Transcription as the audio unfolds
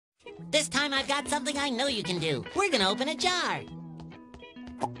This time I've got something I know you can do. We're gonna open a jar.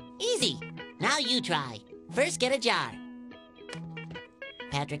 Easy. Now you try. First, get a jar.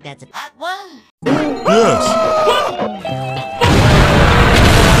 Patrick, that's a hot one. Yes.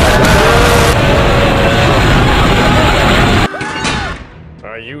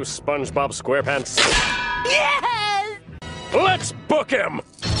 Are you SpongeBob SquarePants? Yes! Let's book him!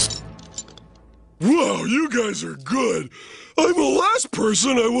 Wow, you guys are good. I'm the last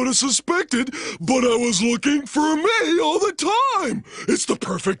person I would have suspected, but I was looking for me all the time. It's the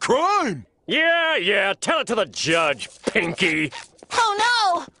perfect crime. Yeah, tell it to the judge, Pinky. Oh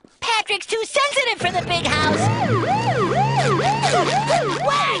no! Patrick's too sensitive for the big house!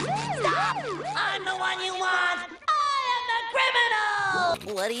 Wait! Stop! I'm the one you want! I am the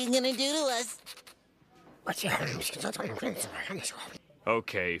criminal! What are you gonna do to us?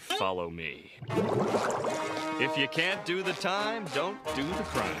 Okay, follow me. If you can't do the time, don't do the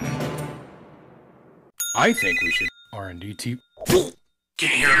crime. I think we should R&D team. Can you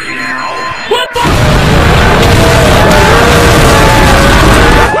hear me now?